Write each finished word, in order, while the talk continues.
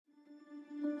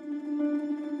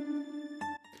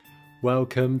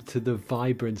Welcome to the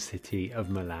vibrant city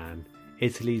of Milan,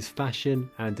 Italy's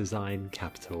fashion and design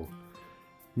capital.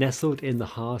 Nestled in the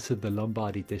heart of the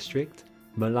Lombardy district,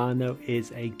 Milano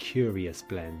is a curious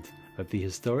blend of the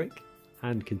historic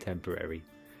and contemporary.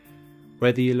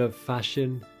 Whether you love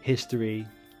fashion, history,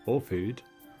 or food,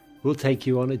 we'll take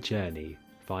you on a journey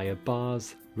via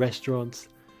bars, restaurants,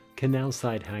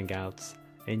 canal-side hangouts,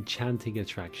 enchanting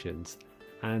attractions,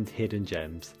 and hidden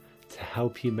gems to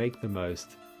help you make the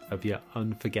most of your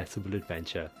unforgettable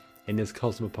adventure in this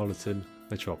cosmopolitan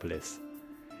metropolis.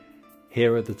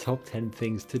 Here are the top 10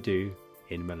 things to do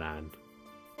in Milan.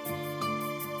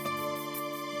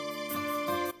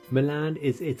 Milan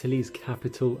is Italy's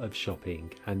capital of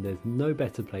shopping, and there's no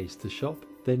better place to shop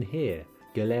than here.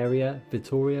 Galleria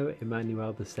Vittorio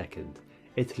Emanuele II,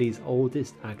 Italy's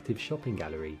oldest active shopping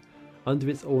gallery. Under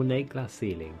its ornate glass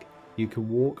ceiling, you can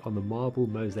walk on the marble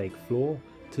mosaic floor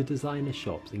to designer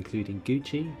shops including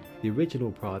Gucci, the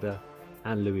original Prada,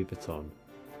 and Louis Vuitton.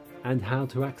 And how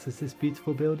to access this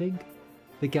beautiful building?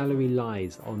 The gallery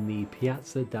lies on the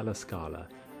Piazza della Scala,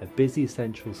 a busy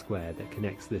central square that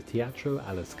connects the Teatro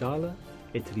alla Scala,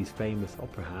 Italy's famous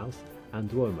opera house, and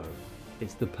Duomo.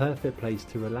 It's the perfect place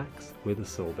to relax with a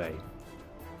sorbet.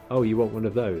 Oh, you want one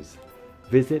of those?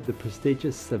 Visit the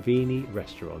prestigious Savini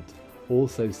restaurant,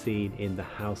 also seen in the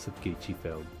House of Gucci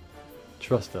film.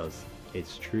 Trust us,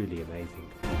 it's truly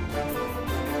amazing.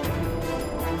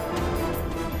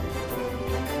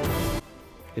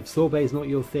 If sorbet is not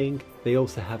your thing, they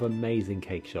also have amazing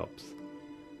cake shops.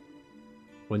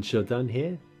 Once you're done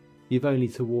here, you've only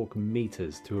to walk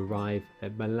meters to arrive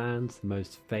at Milan's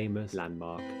most famous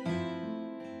landmark.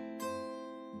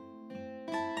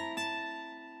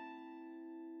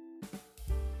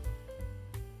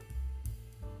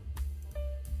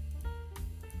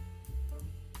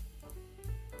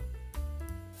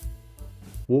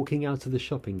 Walking out of the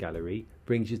shopping gallery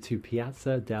brings you to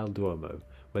Piazza del Duomo,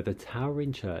 where the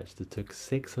towering church that took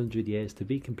 600 years to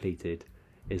be completed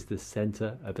is the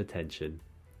centre of attention.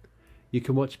 You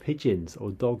can watch pigeons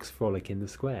or dogs frolic in the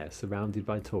square, surrounded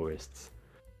by tourists.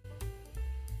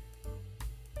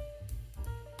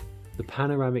 The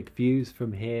panoramic views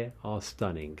from here are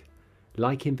stunning.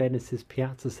 Like in Venice's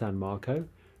Piazza San Marco,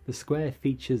 the square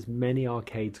features many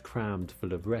arcades crammed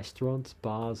full of restaurants,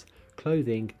 bars,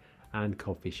 clothing, and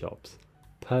coffee shops,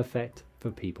 perfect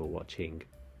for people watching.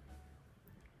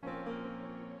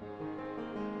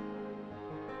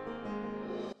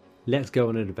 Let's go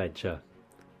on an adventure.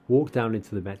 Walk down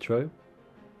into the metro,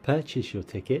 purchase your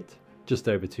ticket, just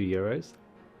over €2,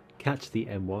 catch the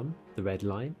M1, the red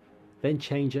line, then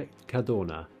change at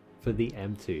Cadorna for the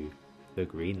M2, the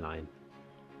green line.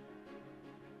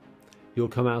 You'll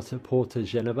come out at Porta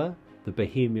Genova, the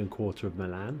bohemian quarter of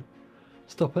Milan.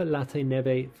 Stop at Latte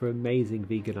Neve for amazing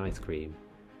vegan ice cream,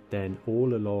 then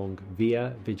all along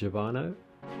Via Vigevano,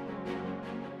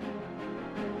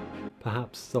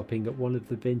 perhaps stopping at one of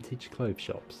the vintage clothes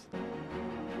shops.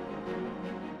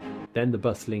 Then the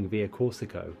bustling Via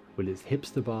Corsico with its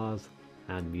hipster bars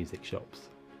and music shops.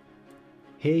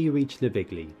 Here you reach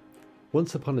Navigli.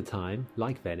 Once upon a time,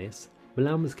 like Venice,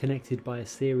 Milan was connected by a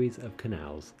series of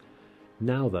canals.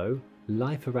 Now though,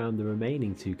 life around the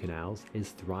remaining two canals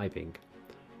is thriving.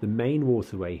 The main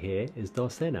waterway here is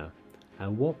Darsena,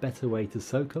 and what better way to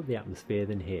soak up the atmosphere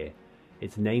than here?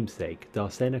 Its namesake,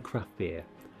 Darsena craft beer.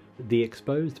 The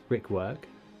exposed brickwork,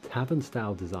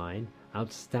 tavern-style design,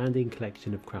 outstanding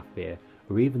collection of craft beer,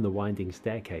 or even the winding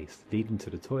staircase leading to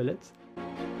the toilets.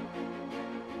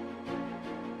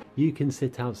 You can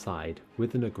sit outside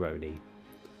with a Negroni,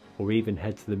 or even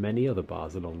head to the many other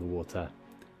bars along the water.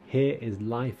 Here is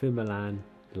life in Milan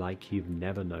like you've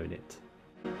never known it.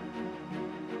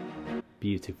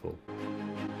 Beautiful.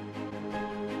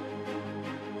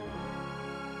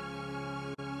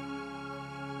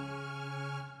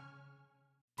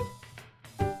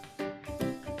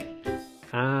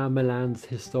 Milan's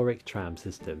historic tram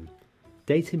system.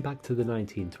 Dating back to the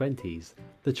 1920s,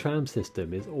 the tram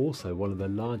system is also one of the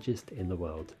largest in the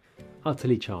world.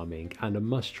 Utterly charming and a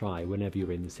must-try whenever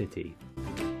you're in the city.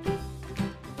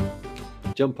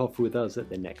 Jump off with us at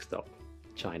the next stop,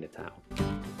 Chinatown.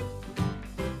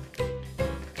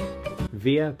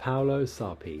 Via Paolo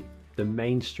Sarpi, the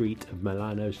main street of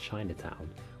Milano's Chinatown.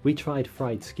 We tried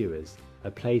fried skewers, a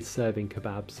place serving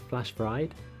kebabs flash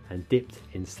fried and dipped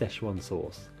in Szechuan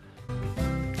sauce.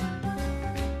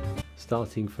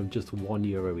 Starting from just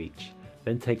 €1 each,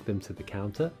 then take them to the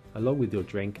counter along with your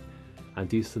drink and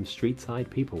do some street side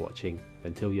people watching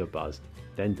until you're buzzed,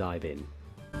 then dive in.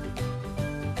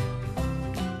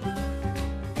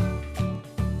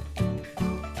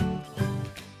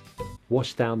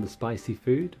 Wash down the spicy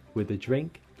food with a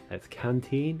drink at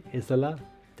Canteen Isola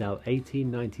del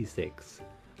 1896,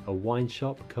 a wine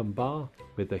shop cum bar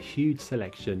with a huge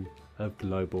selection of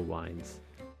global wines.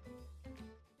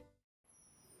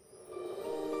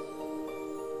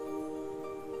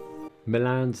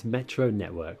 Milan's metro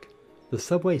network. The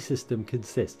subway system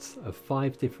consists of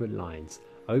 5 different lines,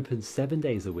 open 7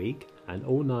 days a week and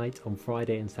all night on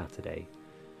Friday and Saturday.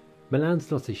 Milan's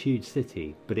not a huge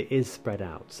city, but it is spread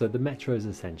out, so the metro is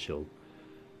essential.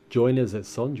 Join us at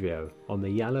Sondrio on the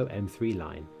yellow M3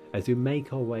 line as we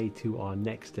make our way to our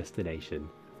next destination.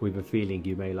 We have a feeling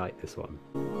you may like this one.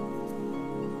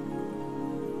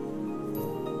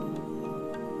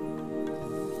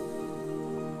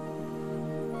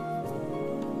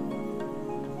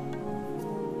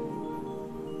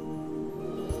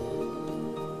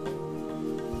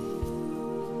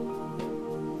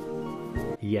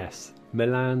 Yes,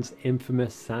 Milan's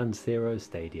infamous San Siro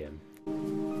Stadium.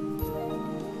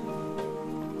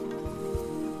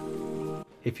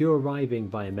 If you're arriving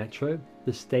via metro,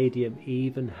 the stadium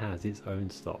even has its own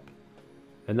stop.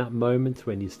 And that moment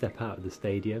when you step out of the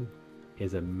stadium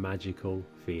is a magical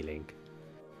feeling.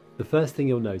 The first thing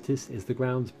you'll notice is the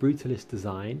ground's brutalist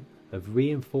design of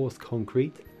reinforced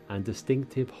concrete and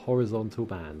distinctive horizontal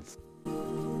bands.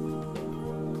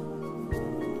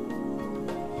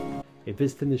 If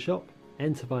visiting the shop,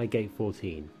 enter via gate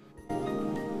 14.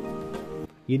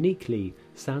 Uniquely,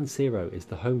 San Siro is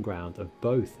the home ground of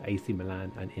both AC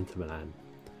Milan and Inter Milan.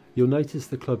 You'll notice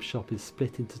the club shop is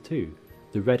split into two,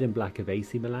 the red and black of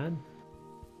AC Milan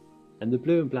and the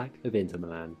blue and black of Inter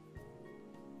Milan.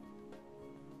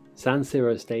 San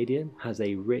Siro Stadium has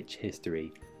a rich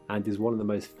history and is one of the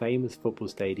most famous football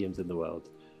stadiums in the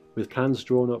world. With plans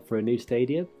drawn up for a new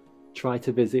stadium, try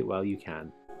to visit while you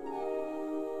can.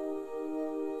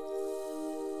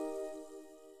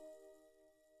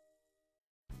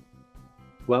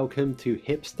 Welcome to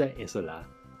Hipster Isola,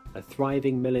 a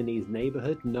thriving Milanese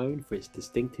neighbourhood known for its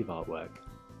distinctive artwork.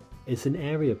 It's an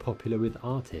area popular with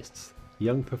artists,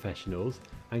 young professionals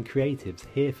and creatives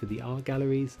here for the art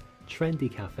galleries,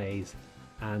 trendy cafes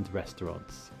and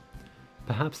restaurants.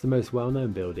 Perhaps the most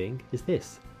well-known building is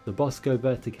this, the Bosco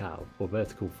Verticale or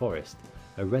Vertical Forest,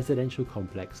 a residential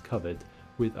complex covered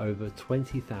with over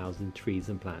 20,000 trees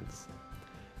and plants.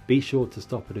 Be sure to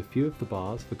stop at a few of the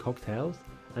bars for cocktails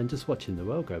and just watching the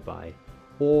world go by,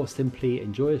 or simply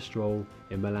enjoy a stroll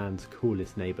in Milan's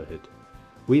coolest neighbourhood.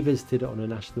 We visited it on a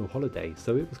national holiday,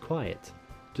 so it was quiet,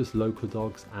 just local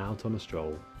dogs out on a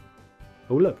stroll.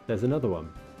 Oh look, there's another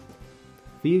one.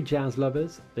 For you jazz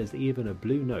lovers, there's even a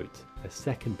Blue Note, a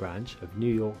second branch of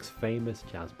New York's famous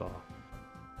jazz bar.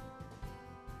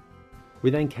 We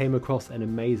then came across an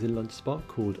amazing lunch spot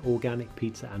called Organic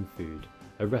Pizza and Food,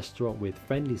 a restaurant with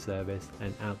friendly service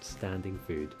and outstanding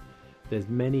food. There's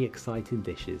many exciting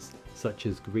dishes such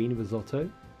as green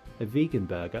risotto, a vegan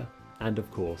burger and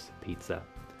of course pizza.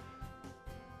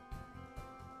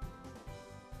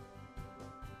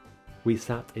 We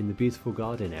sat in the beautiful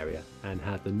garden area and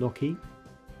had the gnocchi,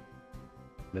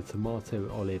 the tomato,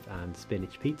 olive and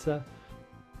spinach pizza,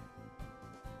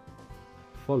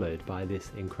 followed by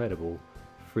this incredible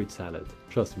fruit salad.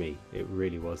 Trust me, it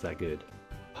really was that good.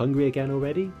 Hungry again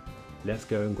already? Let's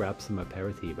go and grab some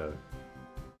aperitivo.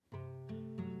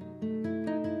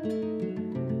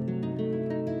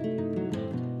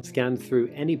 Scan through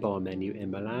any bar menu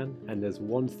in Milan and there's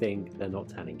one thing they're not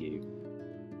telling you.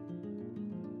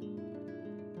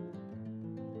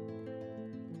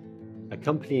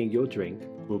 Accompanying your drink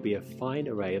will be a fine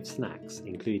array of snacks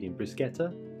including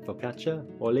bruschetta, focaccia,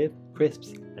 olive, crisps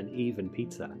and even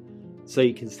pizza. So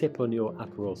you can sip on your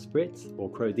Aperol Spritz or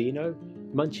Crodino,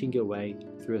 munching your way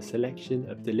through a selection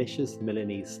of delicious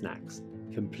Milanese snacks,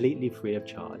 completely free of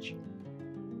charge.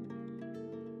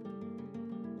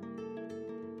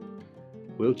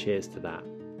 We'll cheers to that.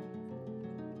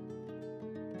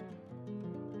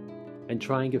 And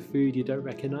trying a food you don't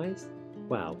recognise?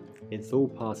 Well, it's all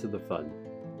part of the fun.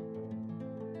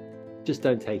 Just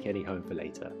don't take any home for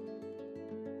later.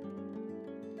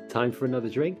 Time for another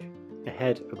drink,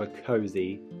 ahead of a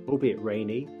cosy, albeit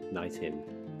rainy, night in.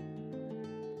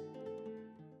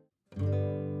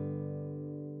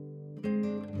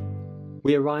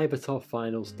 We arrive at our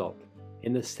final stop.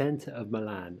 In the centre of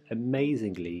Milan,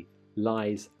 amazingly,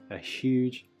 lies a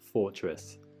huge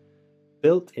fortress.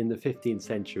 Built in the 15th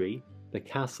century, the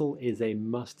castle is a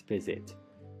must visit,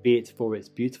 be it for its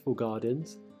beautiful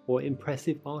gardens or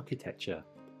impressive architecture,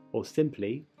 or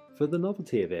simply for the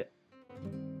novelty of it.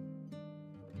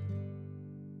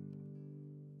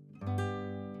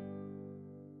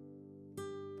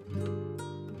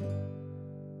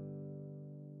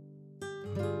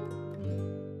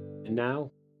 And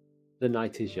now, The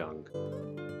night is young.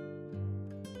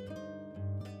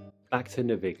 Back to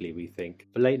Navigli, we think,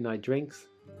 for late night drinks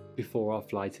before our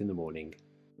flight in the morning.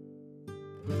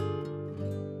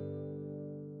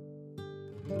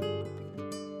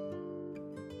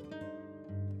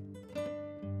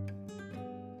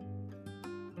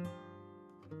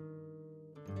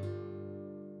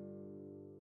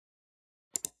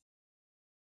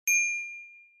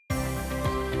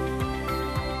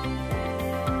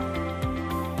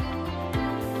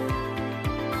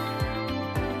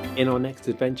 In our next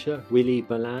adventure, we leave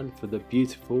Milan for the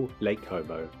beautiful Lake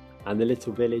Como and the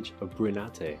little village of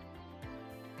Brunate.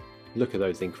 Look at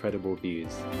those incredible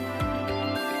views.